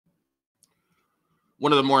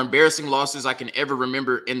One of the more embarrassing losses I can ever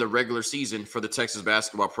remember in the regular season for the Texas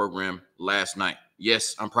basketball program last night.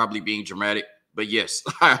 Yes, I'm probably being dramatic, but yes,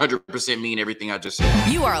 I 100% mean everything I just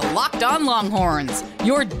said. You are Locked On Longhorns,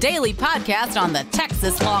 your daily podcast on the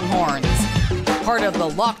Texas Longhorns. Part of the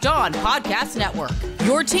Locked On Podcast Network,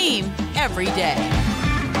 your team every day.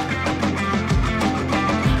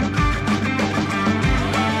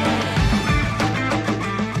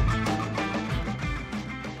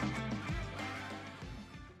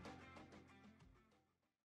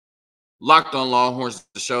 Locked On Longhorns,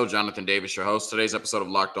 the show. Jonathan Davis, your host. Today's episode of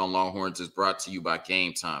Locked On Longhorns is brought to you by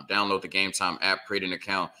Gametime. Download the Gametime app, create an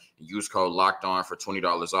account, and use code Locked On for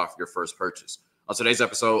 $20 off your first purchase. On today's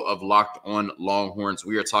episode of Locked On Longhorns,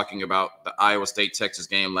 we are talking about the Iowa State-Texas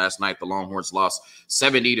game last night. The Longhorns lost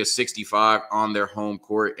 70-65 on their home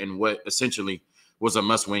court in what essentially was a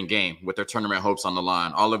must-win game with their tournament hopes on the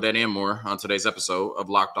line. All of that and more on today's episode of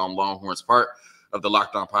Locked On Longhorns, part of the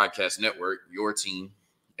Locked On Podcast Network, your team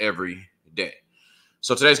every day.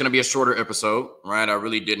 So today's going to be a shorter episode, right? I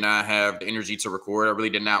really did not have the energy to record. I really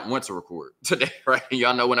did not want to record today, right?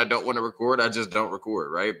 Y'all know when I don't want to record, I just don't record,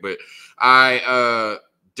 right? But I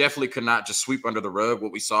definitely could not just sweep under the rug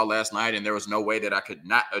what we saw last night, and there was no way that I could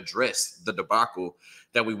not address the debacle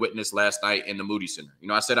that we witnessed last night in the Moody Center. You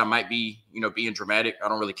know, I said I might be, being dramatic. I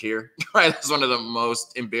don't really care, right? That's one of the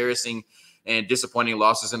most embarrassing and disappointing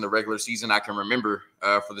losses in the regular season I can remember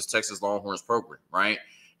for this Texas Longhorns program, right?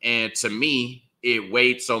 And to me, it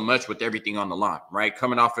weighed so much with everything on the line, right?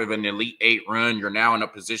 Coming off of an Elite Eight run, you're now in a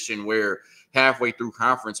position where halfway through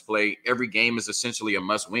conference play, every game is essentially a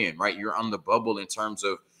must win, right? You're on the bubble in terms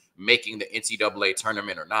of making the NCAA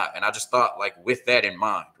tournament or not. And I just thought, like, with that in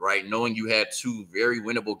mind, right, knowing you had two very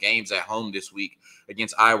winnable games at home this week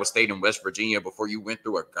against Iowa State and West Virginia before you went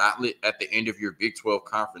through a gauntlet at the end of your Big 12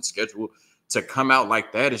 conference schedule, to come out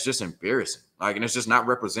like that is just embarrassing. Like, and it's just not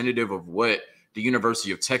representative of what the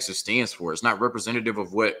University of Texas stands for. It's not representative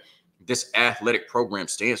of what this athletic program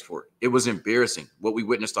stands for. It was embarrassing what we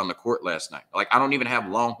witnessed on the court last night. Like, I don't even have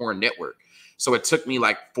Longhorn Network. So it took me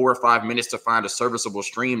like 4 or 5 minutes to find a serviceable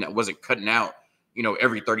stream that wasn't cutting out,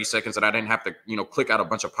 every 30 seconds, that I didn't have to, click out a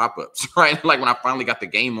bunch of pop-ups, right? Like when I finally got the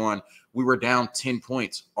game on, we were down 10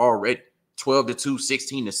 points already, 12-2,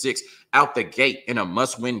 16-6 out the gate in a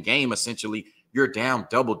must-win game. Essentially, you're down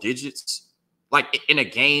double digits. Like in a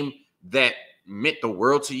game that meant the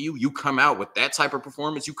world to you, you come out with that type of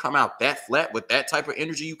performance, you come out that flat with that type of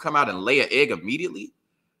energy, you come out and lay an egg immediately.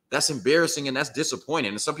 That's embarrassing and that's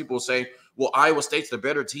disappointing. And some people say, well, Iowa State's the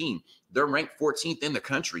better team. They're ranked 14th in the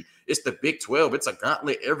country. It's the Big 12. It's a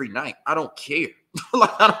gauntlet every night. I don't care. Like,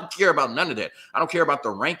 I don't care about none of that. I don't care about the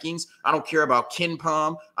rankings. I don't care about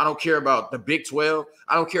KenPom. I don't care about the Big 12.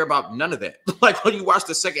 I don't care about none of that. Like, when you watch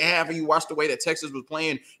the second half and you watch the way that Texas was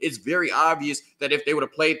playing, it's very obvious that if they would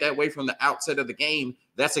have played that way from the outset of the game,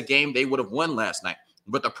 that's a game they would have won last night.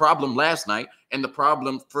 But the problem last night, and the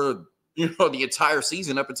problem for the entire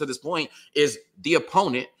season up until this point, is the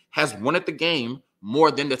opponent has won at the game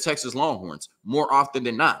more than the Texas Longhorns, more often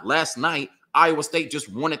than not. Last night, Iowa State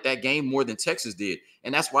just won at that game more than Texas did,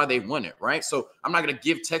 and that's why they won it, right? So I'm not going to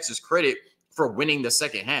give Texas credit for winning the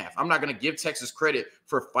second half. I'm not going to give Texas credit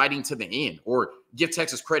for fighting to the end, or give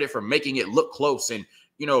Texas credit for making it look close and,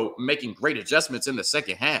 making great adjustments in the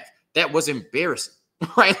second half. That was embarrassing,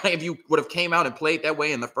 right? Like, if you would have came out and played that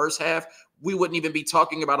way in the first half, we wouldn't even be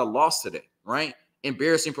talking about a loss today, right?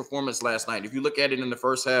 Embarrassing performance last night. If you look at it in the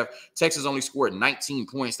first half, Texas only scored 19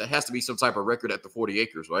 points. That has to be some type of record at the 40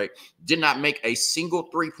 acres, right? Did not make a single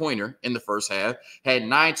three-pointer in the first half. Had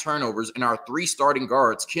 9 turnovers, and our 3 starting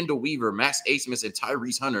guards, Kendall Weaver, Max Abmas, and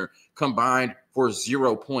Tyrese Hunter, combined for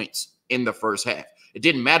 0 points in the first half. It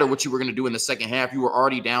didn't matter what you were going to do in the second half. You were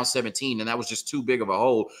already down 17, and that was just too big of a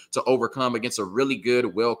hole to overcome against a really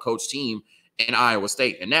good, well-coached team in Iowa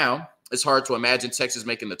State. And now it's hard to imagine Texas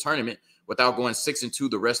making the tournament without going 6-2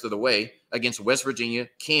 the rest of the way against West Virginia,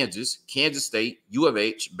 Kansas, Kansas State, U of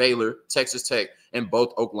H, Baylor, Texas Tech, and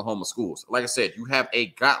both Oklahoma schools. Like I said, you have a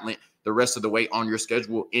gauntlet the rest of the way on your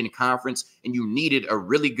schedule in conference, and you needed a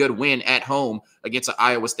really good win at home against an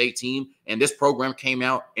Iowa State team, and this program came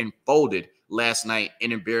out and folded last night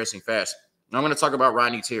in embarrassing fashion. Now I'm going to talk about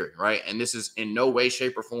Rodney Terry, right? And this is in no way,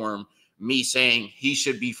 shape, or form me saying he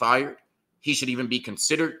should be fired. He should even be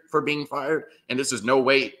considered for being fired. And this is no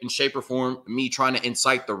way in shape or form me trying to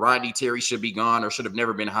incite the Rodney Terry should be gone or should have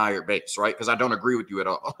never been hired base, right? Because I don't agree with you at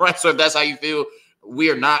all, right? So if that's how you feel, we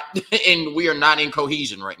are not in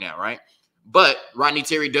cohesion right now, right? But Rodney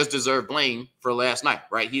Terry does deserve blame for last night,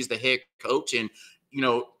 right? He's the head coach. And,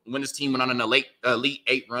 when this team went on an Elite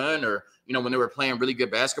Eight run, or, when they were playing really good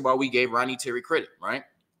basketball, we gave Rodney Terry credit, right?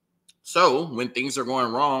 So when things are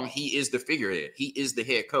going wrong, he is the figurehead. He is the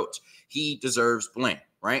head coach. He deserves blame,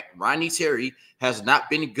 right? Rodney Terry has not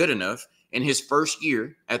been good enough in his first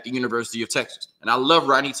year at the University of Texas. And I love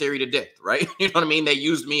Rodney Terry to death, right? You know what I mean? They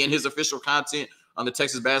used me in his official content on the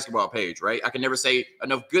Texas basketball page, right? I can never say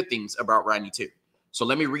enough good things about Rodney Terry. So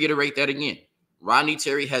let me reiterate that again. Rodney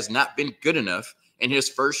Terry has not been good enough in his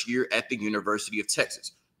first year at the University of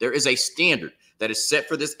Texas. There is a standard that is set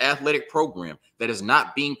for this athletic program that is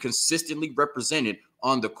not being consistently represented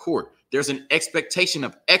on the court. There's an expectation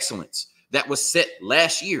of excellence that was set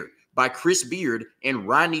last year by Chris Beard and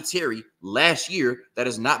Rodney Terry last year that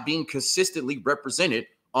is not being consistently represented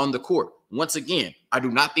on the court. Once again, I do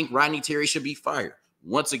not think Rodney Terry should be fired.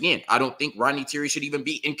 Once again, I don't think Rodney Terry should even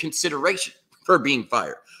be in consideration for being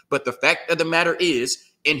fired. But the fact of the matter is,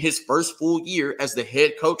 in his first full year as the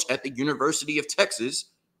head coach at the University of Texas,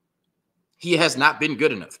 he has not been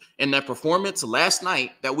good enough. And that performance last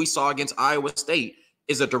night that we saw against Iowa State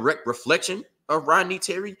is a direct reflection of Rodney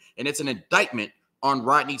Terry, and it's an indictment on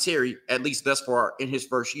Rodney Terry, at least thus far in his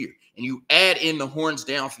first year. And you add in the horns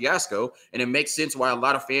down fiasco, and it makes sense why a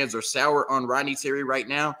lot of fans are sour on Rodney Terry right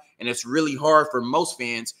now, and it's really hard for most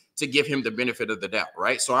fans to give him the benefit of the doubt,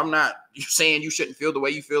 right? So I'm not saying you shouldn't feel the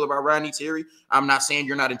way you feel about Rodney Terry. I'm not saying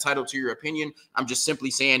you're not entitled to your opinion. I'm just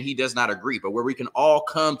simply saying he does not agree. But where we can all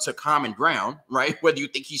come to common ground, right, whether you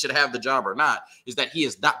think he should have the job or not, is that he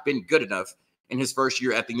has not been good enough in his first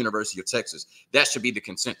year at the University of Texas. That should be the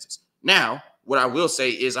consensus. Now, what I will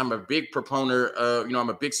say is I'm a big proponent of, I'm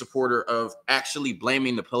a big supporter of actually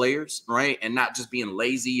blaming the players, right, and not just being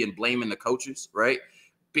lazy and blaming the coaches, right?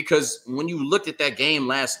 Because when you looked at that game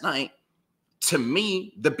last night, to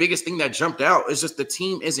me, the biggest thing that jumped out is just the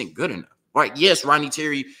team isn't good enough. Right? Yes, Rodney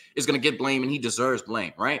Terry is going to get blame and he deserves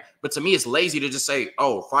blame, right? But to me, it's lazy to just say,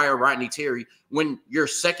 oh, fire Rodney Terry when your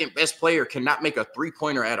second best player cannot make a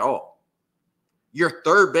three-pointer at all. Your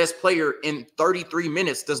third best player in 33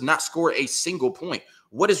 minutes does not score a single point.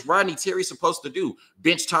 What is Rodney Terry supposed to do?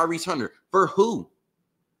 Bench Tyrese Hunter. For who?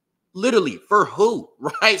 Literally, for who,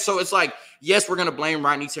 right? So it's like, yes, we're going to blame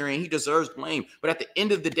Rodney Terry, and he deserves blame. But at the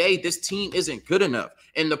end of the day, this team isn't good enough,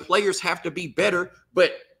 and the players have to be better.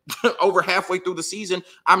 But over halfway through the season,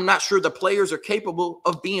 I'm not sure the players are capable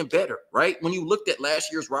of being better, right? When you looked at last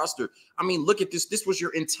year's roster, I mean, look at this. This was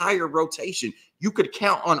your entire rotation. You could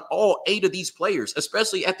count on all 8 of these players,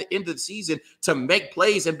 especially at the end of the season, to make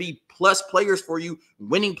plays and be plus players for you,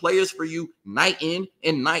 winning players for you night in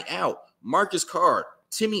and night out. Marcus Card,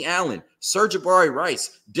 Timmy Allen, Serge-Jabari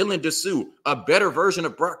Rice, Dylan Dessou, a better version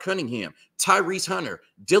of Brock Cunningham, Tyrese Hunter,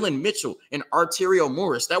 Dylan Mitchell, and Arterio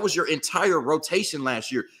Morris. That was your entire rotation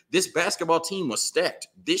last year. This basketball team was stacked.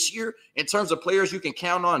 This year, in terms of players you can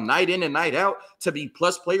count on night in and night out to be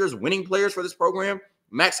plus players, winning players for this program,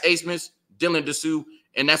 Max Abmas, Dylan Dessou,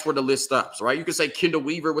 and that's where the list stops, right? You could say Kendall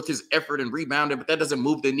Weaver with his effort and rebounding, but that doesn't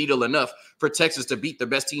move the needle enough for Texas to beat the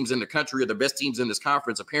best teams in the country or the best teams in this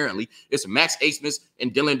conference, apparently. It's Max Abmas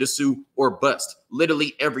and Dylan Dessou or bust,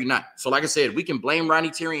 literally every night. So like I said, we can blame Rodney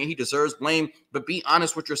Terry, and he deserves blame, but be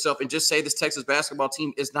honest with yourself and just say this Texas basketball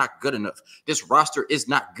team is not good enough. This roster is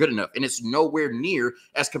not good enough, and it's nowhere near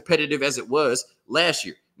as competitive as it was last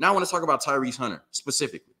year. Now I want to talk about Tyrese Hunter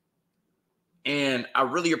specifically. And I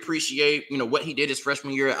really appreciate, what he did his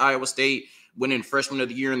freshman year at Iowa State, winning freshman of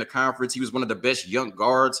the year in the conference. He was one of the best young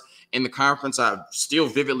guards in the conference. I still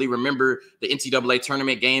vividly remember the NCAA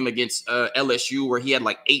tournament game against LSU where he had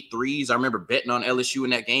like 8 threes. I remember betting on LSU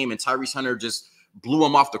in that game, and Tyrese Hunter just blew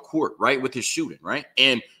him off the court, right, with his shooting, right?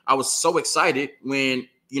 And I was so excited when,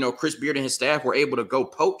 Chris Beard and his staff were able to go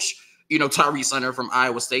poach, Tyrese Hunter from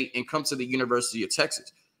Iowa State and come to the University of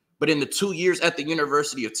Texas. But in the 2 years at the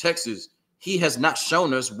University of Texas, he has not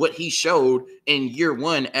shown us what he showed in year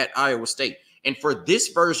 1 at Iowa State. And for this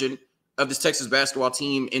version of this Texas basketball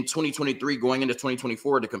team in 2023 going into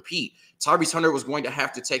 2024 to compete, Tyrese Hunter was going to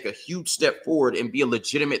have to take a huge step forward and be a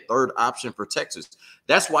legitimate third option for Texas.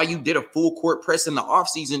 That's why you did a full court press in the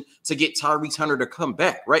offseason to get Tyrese Hunter to come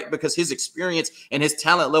back, right? Because his experience and his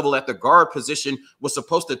talent level at the guard position was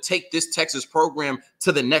supposed to take this Texas program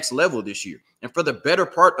to the next level this year. And for the better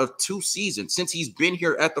part of 2 seasons, since he's been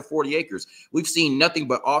here at the 40 acres, we've seen nothing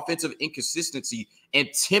but offensive inconsistency and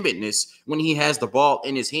timidness when he has the ball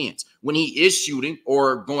in his hands. When he is shooting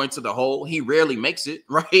or going to the hole, he rarely makes it,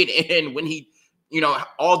 right? And when he,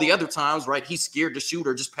 all the other times, right, he's scared to shoot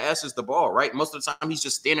or just passes the ball, right? Most of the time, he's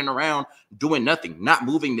just standing around doing nothing, not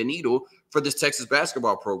moving the needle for this Texas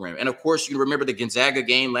basketball program. And, of course, you remember the Gonzaga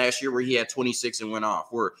game last year where he had 26 and went off,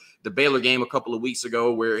 or the Baylor game a couple of weeks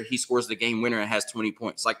ago where he scores the game winner and has 20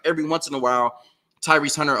 points. Like every once in a while,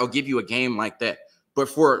 Tyrese Hunter will give you a game like that. But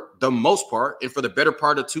for the most part, and for the better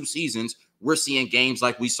part of 2 seasons, we're seeing games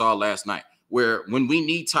like we saw last night, where when we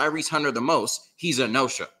need Tyrese Hunter the most, he's a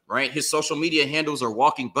no-show, right? His social media handles are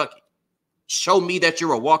walking bucket. Show me that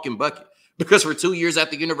you're a walking bucket. Because for 2 years at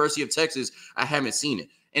the University of Texas, I haven't seen it.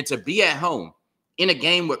 And to be at home in a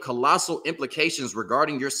game with colossal implications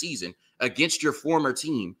regarding your season against your former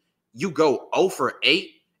team, you go 0 for 8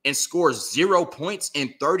 and score 0 points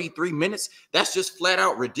in 33 minutes. That's just flat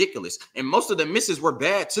out ridiculous. And most of the misses were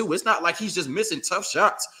bad too. It's not like he's just missing tough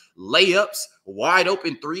shots, layups, wide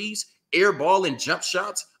open threes, air ball and jump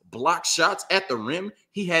shots, block shots at the rim.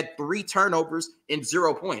 He had 3 turnovers and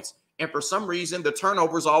 0 points. And for some reason, the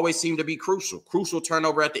turnovers always seem to be crucial. Crucial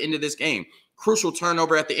turnover at the end of this game. Crucial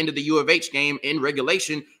turnover at the end of the U of H game in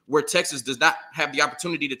regulation, where Texas does not have the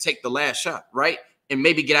opportunity to take the last shot, right? And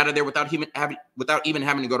maybe get out of there without even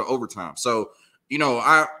having to go to overtime. So, you know,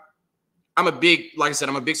 I'm a big, like I said,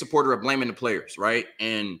 I'm a big supporter of blaming the players, right?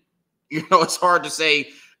 And, you know, it's hard to say,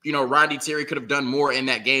 you know, Rodney Terry could have done more in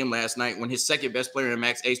that game last night when his second best player in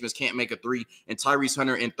Max Abmas can't make a 3, and Tyrese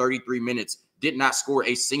Hunter in 33 minutes did not score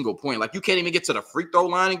a single point. Like, you can't even get to the free throw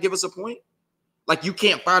line and give us a point. Like, you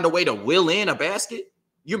can't find a way to will in a basket.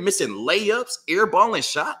 You're missing layups, air ball, and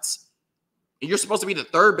shots. And you're supposed to be the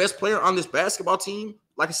 3rd best player on this basketball team.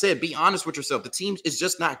 Like I said, be honest with yourself. The team is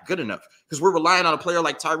just not good enough because we're relying on a player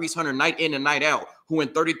like Tyrese Hunter night in and night out, who in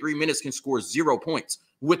 33 minutes can score 0 points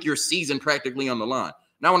with your season practically on the line.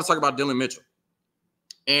 Now I want to talk about Dillon Mitchell.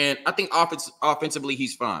 And I think offensively,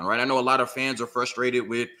 he's fine, right? I know a lot of fans are frustrated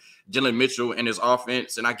with Dillon Mitchell and his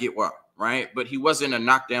offense, and I get why, right? But he wasn't a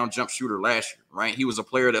knockdown jump shooter last year, right? He was a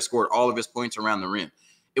player that scored all of his points around the rim.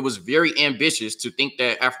 It was very ambitious to think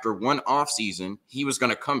that after one offseason, he was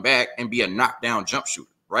going to come back and be a knockdown jump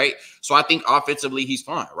shooter, right? So I think offensively, he's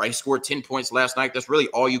fine, right? He scored 10 points last night. That's really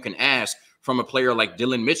all you can ask from a player like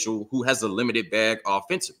Dillon Mitchell, who has a limited bag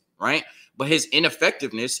offensively, right? But his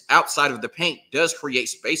ineffectiveness outside of the paint does create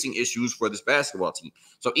spacing issues for this basketball team.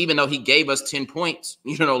 So even though he gave us 10 points,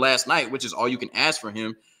 you know, last night, which is all you can ask for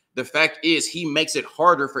him, the fact is he makes it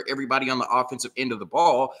harder for everybody on the offensive end of the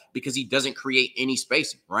ball because he doesn't create any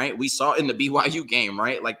spacing, right? We saw in the BYU game,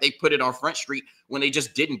 right? Like, they put it on Front Street when they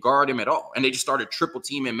just didn't guard him at all. And they just started triple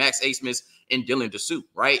teaming Max Abmas and Dylan Dessou,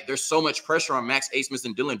 right? There's so much pressure on Max Abmas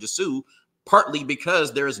and Dylan Dessou, partly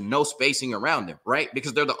because there is no spacing around them, right?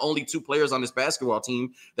 Because they're the only 2 players on this basketball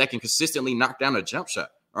team that can consistently knock down a jump shot.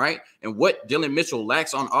 All right. And what Dillon Mitchell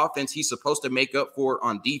lacks on offense, he's supposed to make up for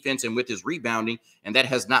on defense and with his rebounding. And that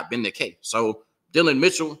has not been the case. So Dillon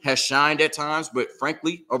Mitchell has shined at times, but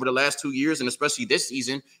frankly, over the last 2 years, and especially this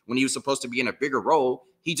season, when he was supposed to be in a bigger role,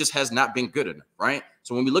 he just has not been good enough. Right.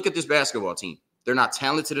 So when we look at this basketball team, they're not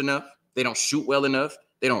talented enough. They don't shoot well enough.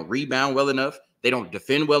 They don't rebound well enough. They don't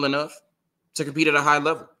defend well enough to compete at a high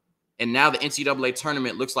level. And now the NCAA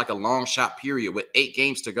tournament looks like a long shot period with 8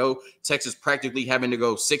 games to go. Texas practically having to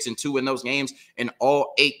go 6-2 in those games, and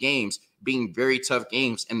all 8 games being very tough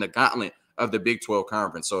games in the gauntlet of the Big 12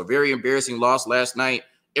 Conference. So a very embarrassing loss last night.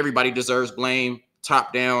 Everybody deserves blame,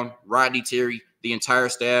 top down, Rodney Terry, the entire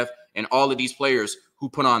staff, and all of these players who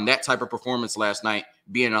put on that type of performance last night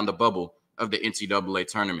being on the bubble of the NCAA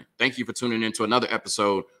tournament. Thank you for tuning in to another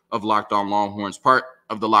episode of Locked On Longhorns, part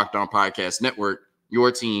of the Locked On Podcast Network,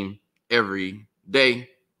 your team every day.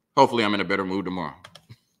 Hopefully I'm in a better mood tomorrow.